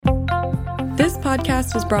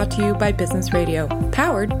podcast is brought to you by Business Radio,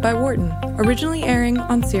 powered by Wharton, originally airing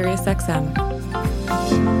on SiriusXM.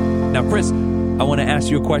 Now, Chris, I want to ask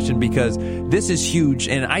you a question because this is huge,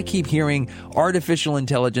 and I keep hearing artificial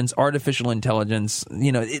intelligence.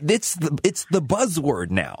 You know, it's the buzzword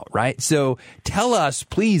now, right? So tell us,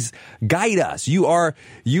 please guide us. You are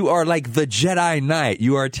like the Jedi Knight.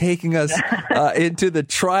 You are taking us into the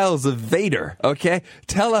trials of Vader. Okay,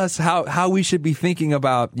 tell us how we should be thinking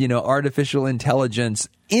about, you know, artificial intelligence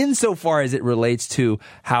insofar as it relates to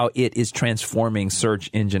how it is transforming search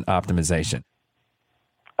engine optimization.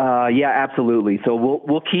 Yeah, absolutely. So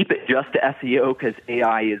we'll keep it just to SEO because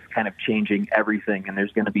AI is kind of changing everything, and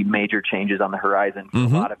there's going to be major changes on the horizon for a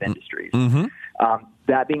lot of industries.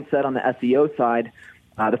 That being said, on the SEO side,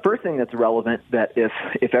 the first thing that's relevant that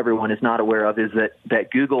if everyone is not aware of is that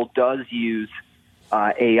Google does use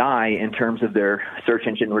AI in terms of their search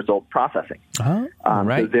engine result processing.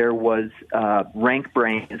 Right. So there was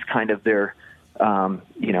RankBrain is kind of their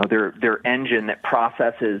engine that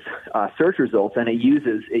processes search results, and it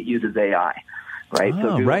uses AI, right?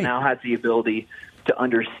 So Google now has the ability to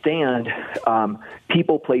understand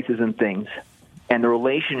people, places, and things, and the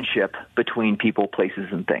relationship between people, places,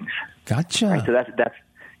 and things. Gotcha. Right? So that's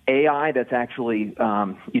AI that's actually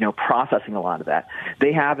processing a lot of that.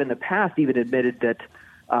 They have in the past even admitted that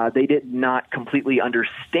they did not completely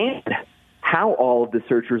understand how all of the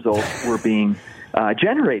search results were being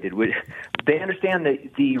generated. They understand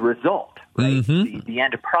the result, right? The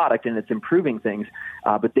end product, and it's improving things,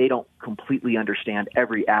 but they don't completely understand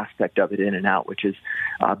every aspect of it in and out, which is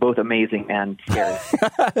both amazing and scary.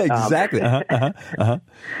 Exactly.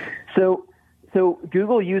 So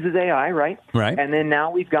Google uses AI, right? Right. And then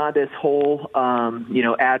now we've got this whole,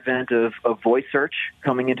 advent of voice search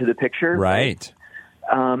coming into the picture. Right.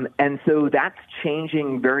 And so that's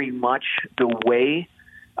changing very much the way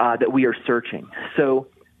that we are searching. So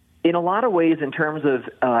in a lot of ways, in terms of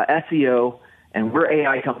SEO and where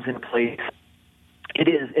AI comes into place, it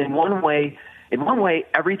is in one way,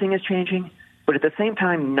 everything is changing, but at the same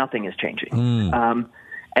time, nothing is changing.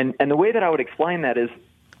 And the way that I would explain that is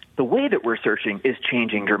the way that we're searching is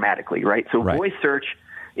changing dramatically, right? So voice search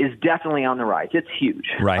is definitely on the rise. It's huge.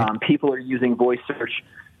 Right. People are using voice search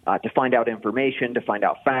to find out information, to find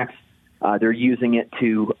out facts. They're using it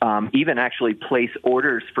to even actually place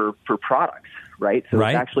orders for products, right? So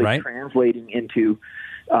it's actually translating into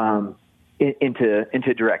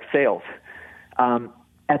direct sales.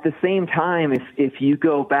 At the same time, if you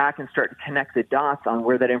go back and start to connect the dots on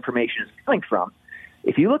where that information is coming from,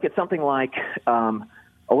 if you look at something like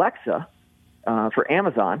Alexa for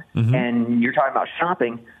Amazon, and you're talking about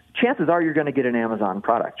shopping, chances are you're going to get an Amazon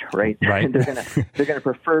product, right? Right. They're going to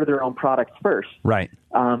prefer their own products first. Right.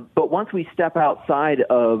 But once we step outside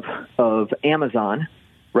of Amazon,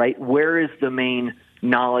 right, where is the main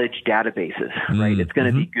knowledge databases, right? It's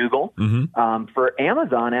going to be Google. For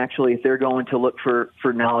Amazon, actually, if they're going to look for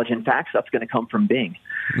knowledge and facts, that's going to come from Bing.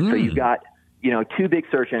 So you've got, two big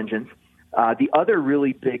search engines. The other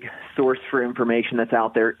really big source for information that's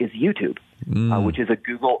out there is YouTube, which is a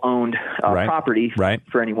Google-owned property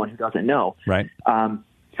for anyone who doesn't know. Right.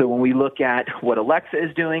 So when we look at what Alexa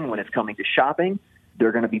is doing when it's coming to shopping,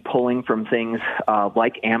 they're going to be pulling from things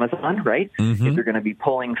like Amazon, right? If they're going to be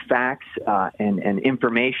pulling facts and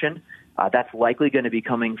information, that's likely going to be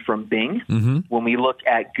coming from Bing. When we look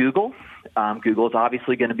at Google, Google is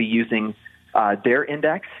obviously going to be using their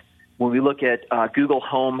index. When we look at Google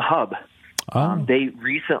Home Hub, they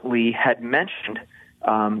recently had mentioned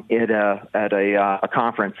at a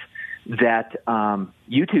conference that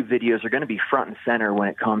YouTube videos are going to be front and center when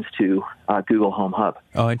it comes to Google Home Hub.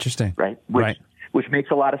 Oh, interesting. Right. Which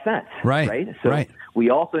makes a lot of sense. Right. So we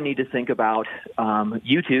also need to think about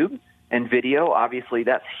YouTube and video. Obviously,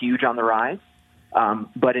 that's huge on the rise.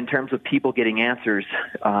 But in terms of people getting answers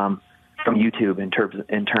from YouTube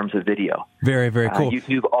in terms of video. Very, very cool.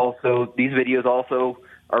 YouTube also, these videos also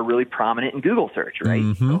are really prominent in Google search,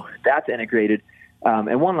 right? So that's integrated.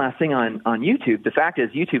 And one last thing on YouTube, the fact is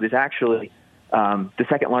YouTube is actually the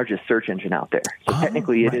second largest search engine out there. So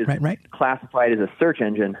technically it is classified as a search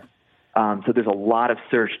engine. So there's a lot of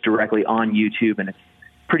search directly on YouTube, and it's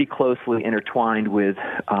pretty closely intertwined with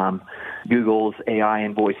Google's AI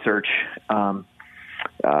and voice search,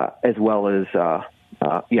 as well as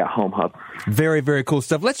Home Hub. Very, very cool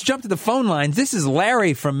stuff. Let's jump to the phone lines. This is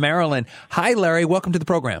Larry from Maryland. Hi, Larry. Welcome to the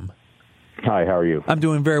program. Hi, how are you? I'm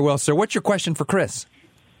doing very well, sir. What's your question for Chris?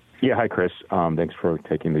 Yeah, hi, Chris. Thanks for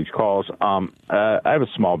taking these calls. I have a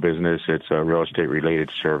small business. It's a real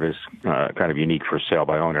estate-related service, kind of unique for sale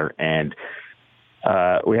by owner. And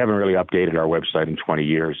we haven't really updated our website in 20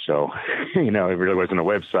 years, so, it really wasn't a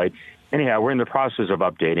website. Anyhow, we're in the process of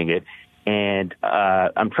updating it, and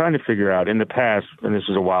I'm trying to figure out, in the past, and this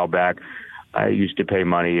was a while back, I used to pay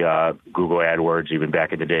money, Google AdWords, even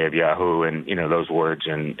back in the day of Yahoo, and, those words,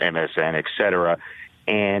 and MSN, et cetera,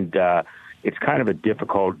 and it's kind of a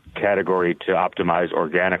difficult category to optimize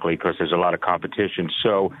organically because there's a lot of competition.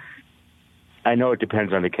 So I know it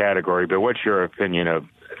depends on the category, but what's your opinion of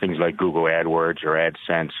things like Google AdWords or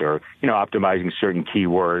AdSense or, optimizing certain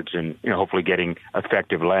keywords and, hopefully getting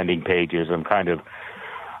effective landing pages?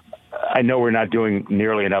 I know we're not doing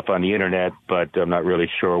nearly enough on the internet, but I'm not really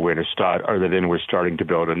sure where to start other than we're starting to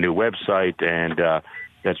build a new website, and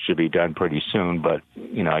that should be done pretty soon. But,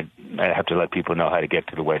 I have to let people know how to get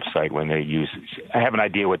to the website when they use it. I have an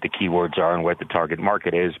idea what the keywords are and what the target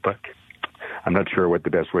market is, but I'm not sure what the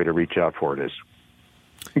best way to reach out for it is.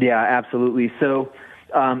 Yeah, absolutely. So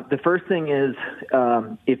the first thing is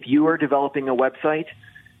if you are developing a website,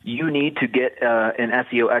 you need to get an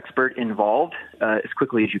SEO expert involved as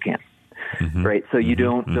quickly as you can, right? So you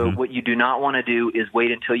don't. So what you do not want to do is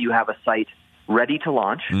wait until you have a site ready to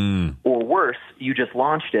launch, or worse, you just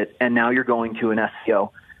launched it and now you're going to an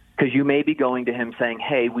SEO, because you may be going to him saying,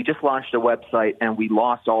 "Hey, we just launched a website and we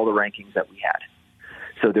lost all the rankings that we had."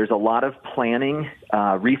 So there's a lot of planning,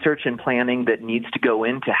 research and planning that needs to go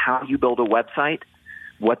into how you build a website,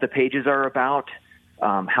 what the pages are about,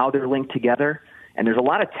 how they're linked together. And there's a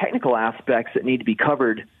lot of technical aspects that need to be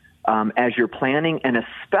covered as you're planning, and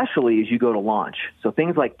especially as you go to launch. So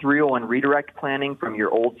things like 301 redirect planning from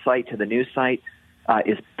your old site to the new site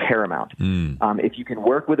is paramount. If you can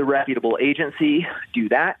work with a reputable agency, do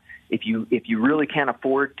that. If you really can't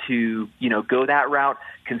afford to, go that route,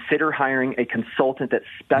 consider hiring a consultant that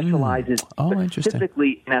specializes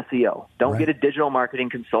specifically in SEO. Don't get a digital marketing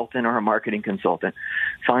consultant or a marketing consultant.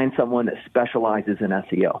 Find someone that specializes in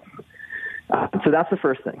SEO. So that's the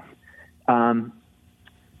first thing.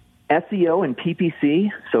 SEO and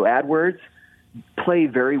PPC, so AdWords, play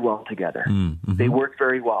very well together. They work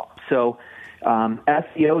very well. So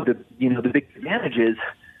SEO, the big advantage is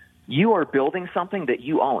you are building something that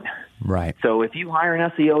you own. Right. So if you hire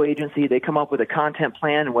an SEO agency, they come up with a content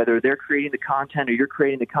plan, whether they're creating the content or you're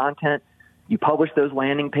creating the content, you publish those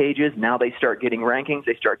landing pages, now they start getting rankings,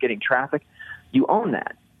 they start getting traffic. You own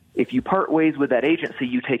that. If you part ways with that agency,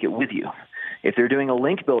 you take it with you. If they're doing a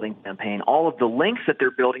link building campaign, all of the links that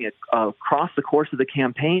they're building across the course of the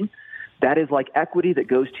campaign, that is like equity that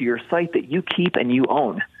goes to your site that you keep and you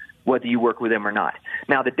own, whether you work with them or not.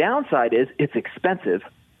 Now, the downside is it's expensive,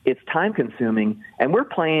 it's time consuming, and we're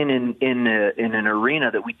playing in an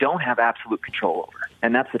arena that we don't have absolute control over,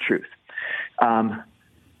 and that's the truth.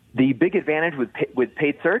 The big advantage with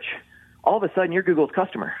paid search, all of a sudden you're Google's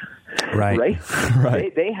customer, right?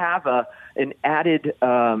 They have an added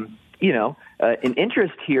an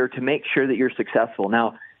interest here to make sure that you're successful.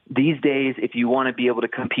 Now, these days, if you want to be able to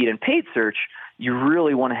compete in paid search, you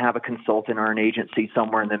really want to have a consultant or an agency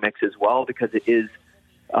somewhere in the mix as well, because it is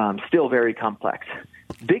still very complex.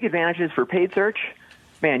 Big advantages for paid search,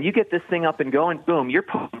 man, you get this thing up and going, boom, you're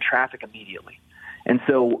pulling traffic immediately. And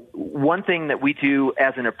so one thing that we do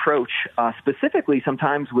as an approach, specifically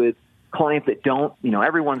sometimes with clients that don't,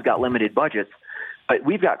 everyone's got limited budgets, but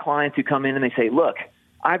we've got clients who come in and they say, look,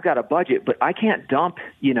 I've got a budget, but I can't dump,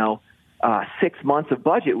 6 months of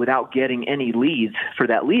budget without getting any leads for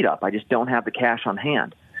that lead up. I just don't have the cash on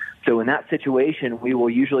hand. So in that situation, we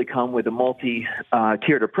will usually come with a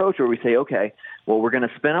multi-tiered approach where we say, okay, well, we're going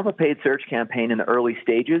to spin up a paid search campaign in the early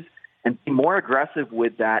stages and be more aggressive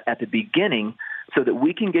with that at the beginning so that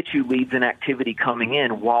we can get you leads and activity coming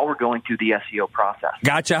in while we're going through the SEO process.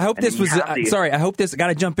 Gotcha. I hope this was, I hope this, got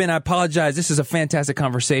to jump in. I apologize. This is a fantastic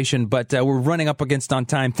conversation, but we're running up against on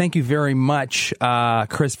time. Thank you very much,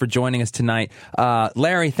 Chris, for joining us tonight.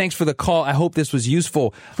 Larry, thanks for the call. I hope this was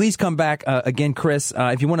useful. Please come back again, Chris.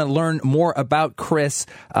 If you want to learn more about Chris,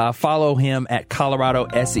 follow him at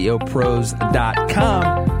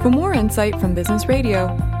coloradoseopros.com. For more insight from Business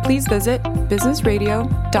Radio, please visit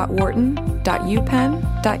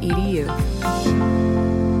businessradio.wharton.upenn.edu.